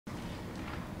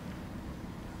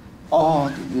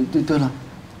哦，对了，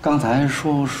刚才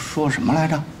说什么来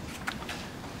着？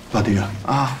老弟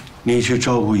啊，你去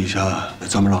照顾一下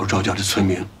咱们老赵家的村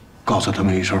民，告诉他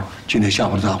们一声，今天下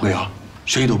午的大会啊，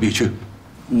谁都别去。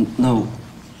那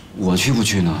我去不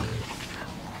去呢？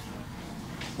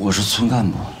我是村干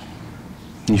部。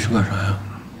你去干啥呀？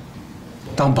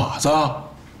当靶子啊？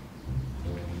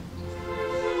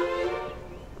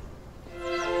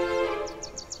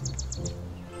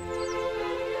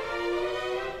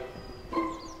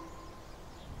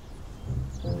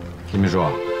李秘书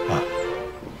啊，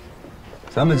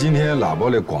咱们今天喇叭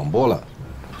里广播了，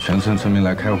全村村民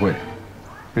来开会，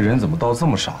这人怎么到这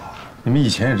么少啊？你们以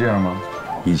前也这样吗？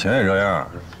以前也这样，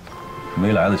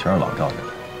没来的全是老赵家的。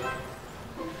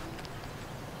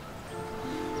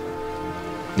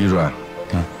李主任，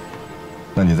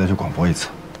那你再去广播一次。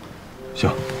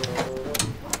行。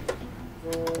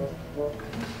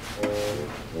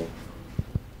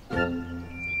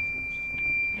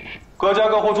各家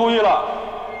各户注意了！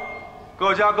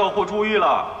各家各户注意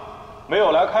了！没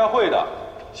有来开会的，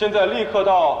现在立刻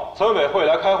到村委会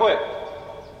来开会，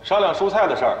商量蔬菜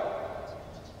的事儿。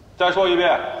再说一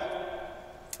遍，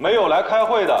没有来开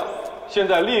会的，现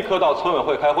在立刻到村委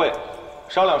会开会，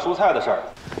商量蔬菜的事儿。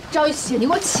赵玉喜，你给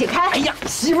我起开！哎呀，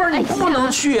媳妇儿，你不能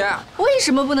去。为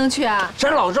什么不能去啊？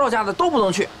咱老赵家的都不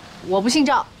能去。我不姓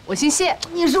赵，我姓谢。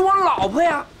你是我老婆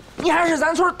呀，你还是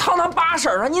咱村堂堂八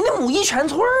婶啊，你得母仪全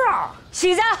村啊。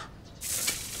喜子，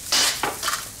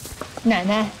奶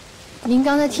奶，您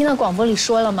刚才听到广播里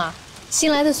说了吗？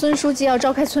新来的孙书记要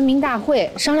召开村民大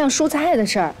会，商量蔬菜的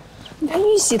事儿。你看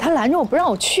玉喜他拦着我不让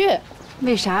我去，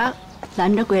为啥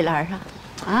拦着归拦啊？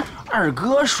啊？二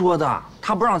哥说的，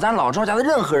他不让咱老赵家的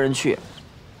任何人去。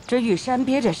这玉山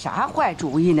憋着啥坏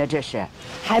主意呢？这是，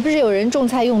还不是有人种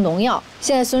菜用农药？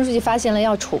现在孙书记发现了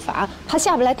要处罚，他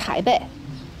下不来台呗。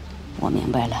我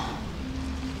明白了，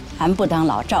俺不当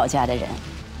老赵家的人，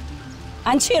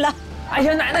俺去了。哎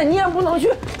呀，奶奶你也不能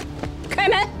去，开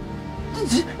门，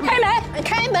开门，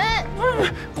开门！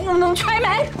不能去，开门！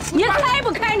你开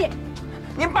不开你？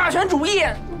你霸权主义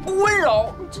不温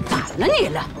柔，咋了你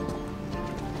了？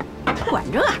管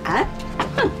着俺？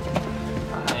哼！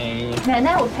哎，奶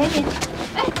奶，我陪你。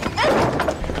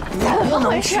怎么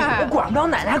回事？我管不着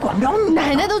奶奶，管不着你。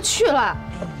奶奶都去了。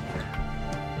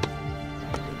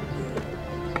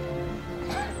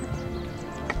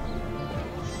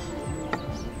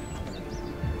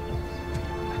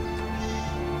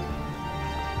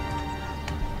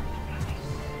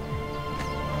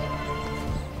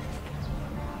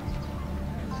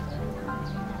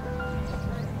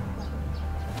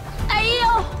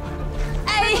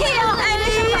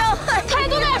太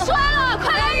祖奶摔了，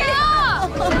快来人啊！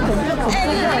太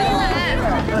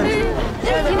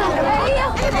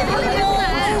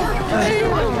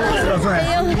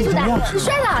祖奶，你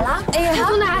摔哪了？哎呀，太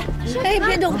祖奶，哎，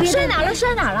别动，别摔哪了？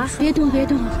摔哪了？别动，别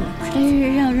动。哎，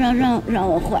让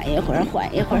我缓一会儿，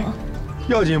缓一会儿。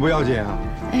要紧不要紧啊？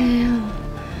哎呀，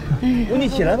哎呀，你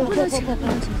起来吧，不能起，不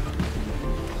能起。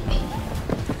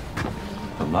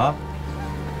怎么了？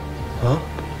啊？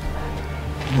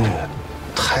那个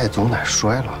太祖奶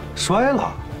摔了，摔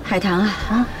了。海棠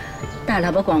啊，大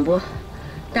喇叭广播，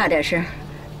大点声，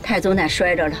太祖奶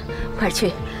摔着了，快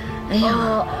去！哎呀，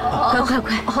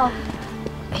快！好。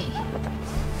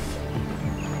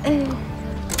哎，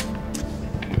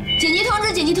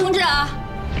紧急通知啊！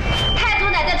太祖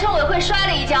奶在村委会摔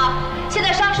了一跤，现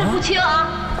在伤势不轻啊！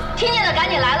听见的赶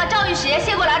紧来了，赵玉喜、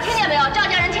谢过来，听见没有？赵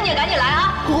家人听见赶紧来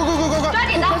啊！快，抓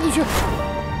紧的！赶紧去！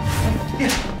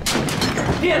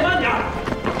别慢点！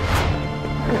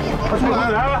祖奶，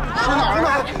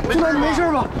祖奶，你没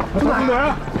事吧？祖奶，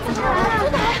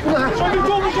你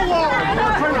重不重啊？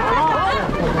摔哪儿了？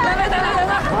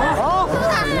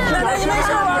奶！奶奶，你没事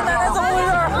吧？奶奶怎么回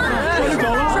事？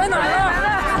摔哪儿了？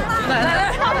奶！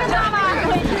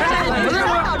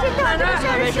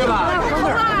没事吧？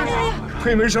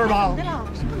嘿，没事吧？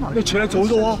那起来走一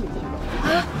走啊！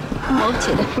我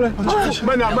起来，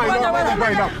慢点。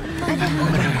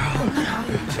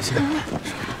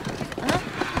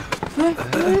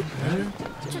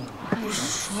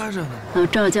摔着呢。老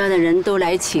赵家的人都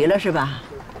来齐了是吧？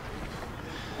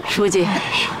书记，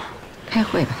开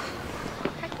会吧。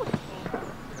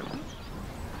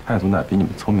太祖奶比你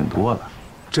们聪明多了。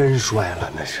真摔了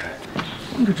那是。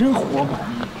你可真活泼。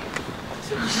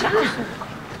啥事？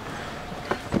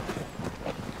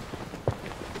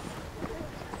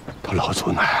他老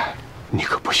祖奶，你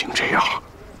可不行这样。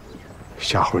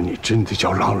下回你真的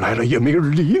叫狼来了，也没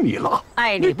人理你了。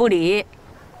爱理不理，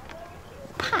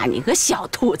怕你个小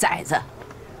兔崽子！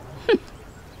哼，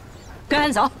跟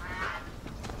俺走。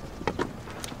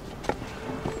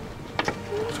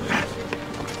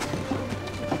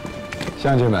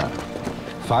乡亲们，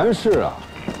凡事啊，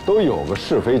都有个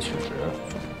是非曲直。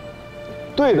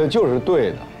对的就是对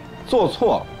的，做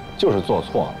错就是做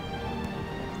错了。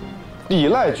抵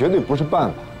赖绝对不是办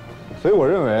法。所以我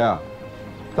认为啊，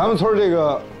咱们村这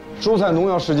个蔬菜农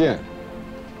药事件，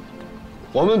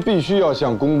我们必须要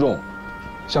向公众、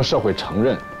向社会承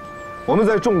认，我们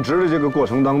在种植的这个过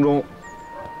程当中，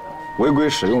违规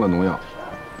使用了农药，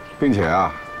并且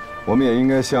啊，我们也应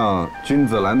该向君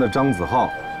子兰的张子浩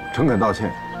诚恳道歉，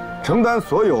承担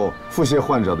所有腹泻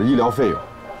患者的医疗费用。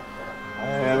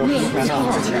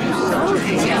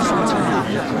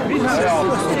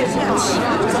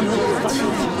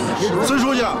孙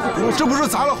书记，这不是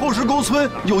砸了后石沟村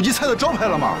有机菜的招牌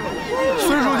了吗？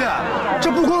孙书记，这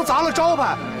不光砸了招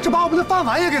牌，这把我们的饭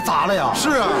碗也给砸了呀！是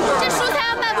啊，这蔬菜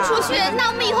要卖不出去，那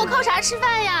我们以后靠啥吃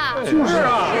饭呀？就是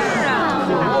啊，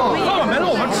饭碗没了，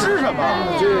我们吃什么？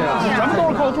对呀，咱们都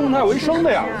是靠种菜为生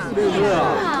的呀。是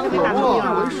啊，靠种菜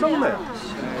为生的呀。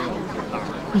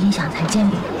不影响咱煎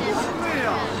饼。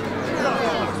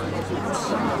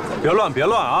别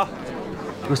乱啊！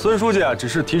这孙书记啊，只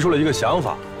是提出了一个想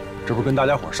法，这不是跟大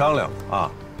家伙商量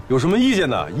啊？有什么意见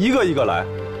呢？一个一个来，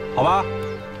好吧？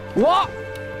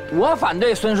我反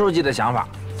对孙书记的想法。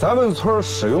咱们村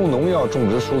使用农药种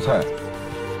植蔬菜，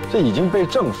这已经被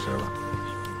证实了，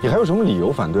你还有什么理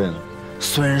由反对呢？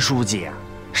孙书记啊，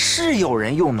是有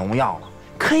人用农药了，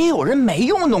可也有人没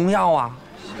用农药啊。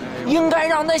应该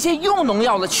让那些用农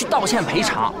药的去道歉赔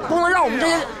偿，不能让我们这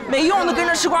些没用的跟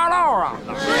着吃瓜唠啊！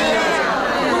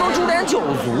不能株连九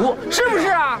族，是不是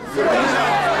啊？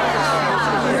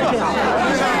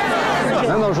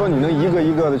难道说你能一个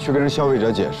一个的去跟人消费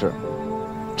者解释，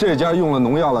这家用了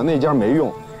农药了，那家没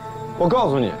用？我告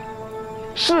诉你，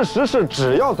事实是，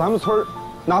只要咱们村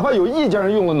哪怕有一家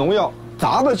人用了农药，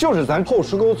砸的就是咱后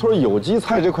石沟村有机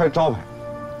菜这块招牌，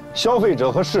消费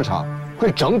者和市场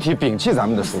会整体摒弃咱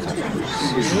们的蔬菜。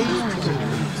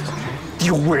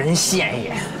丢人现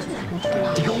眼，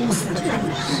丢死！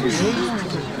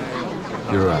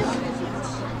李主任，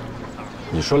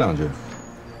你说两句。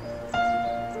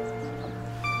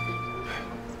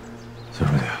孙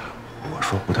书记，我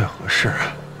说不太合适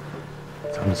啊。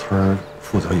咱们村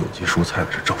负责有机蔬菜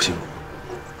的是赵新龙，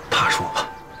他说吧。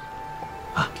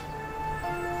啊，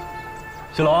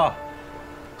新龙啊，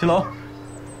新龙，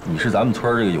你是咱们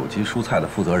村这个有机蔬菜的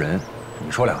负责人，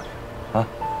你说两句啊。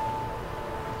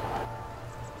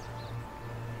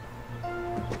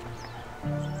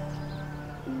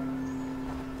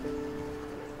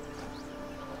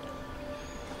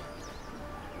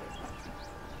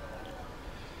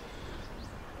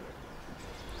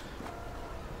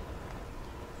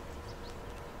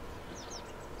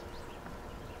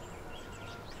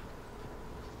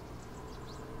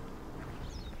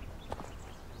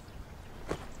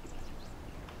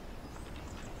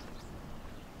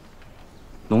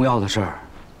农药的事儿，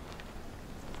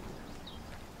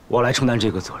我来承担这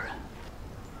个责任。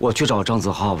我去找张子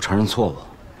浩承认错误，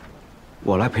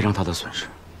我来赔偿他的损失。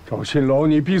赵新楼，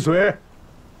你闭嘴！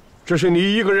这是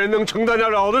你一个人能承担得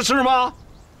了的事吗？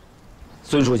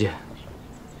孙书记，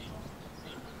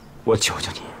我求求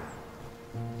你，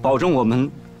保证我们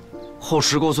后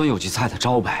石沟村有机菜的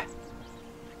招牌。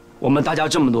我们大家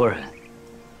这么多人，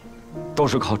都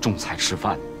是靠种菜吃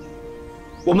饭的。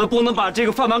我们不能把这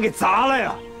个饭碗给砸了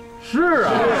呀！是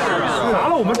啊，砸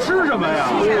了我们吃什么呀？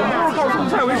我们都是靠种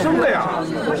菜为生的呀。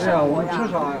是啊，我们吃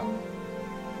啥呀？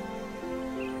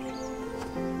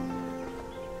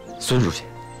孙书记，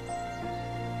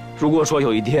如果说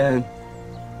有一天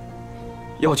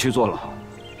要去坐牢，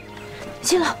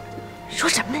新楼，说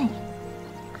什么呢你？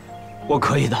我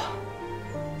可以的，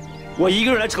我一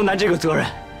个人来承担这个责任。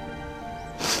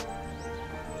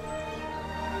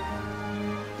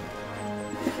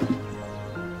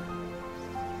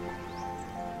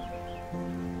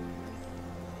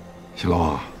新楼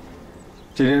啊，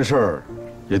这件事儿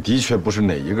也的确不是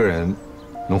哪一个人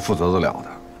能负责得了的。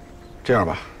这样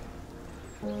吧，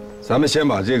咱们先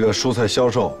把这个蔬菜销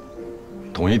售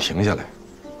统一停下来，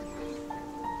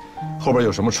后边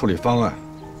有什么处理方案、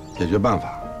解决办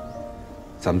法，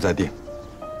咱们再定。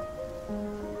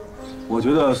我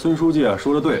觉得孙书记啊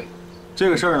说的对，这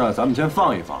个事儿呢，咱们先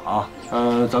放一放啊。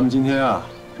咱们今天啊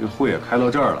这个会也开到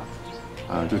这儿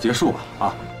了，就结束吧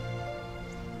啊。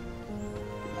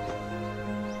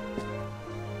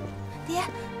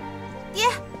爹，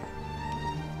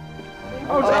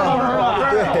哦，这好是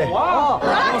吧？对，哇，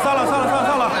散了，好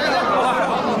了。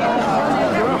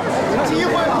机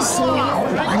会，新老，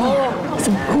你怎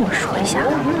么跟我说一下？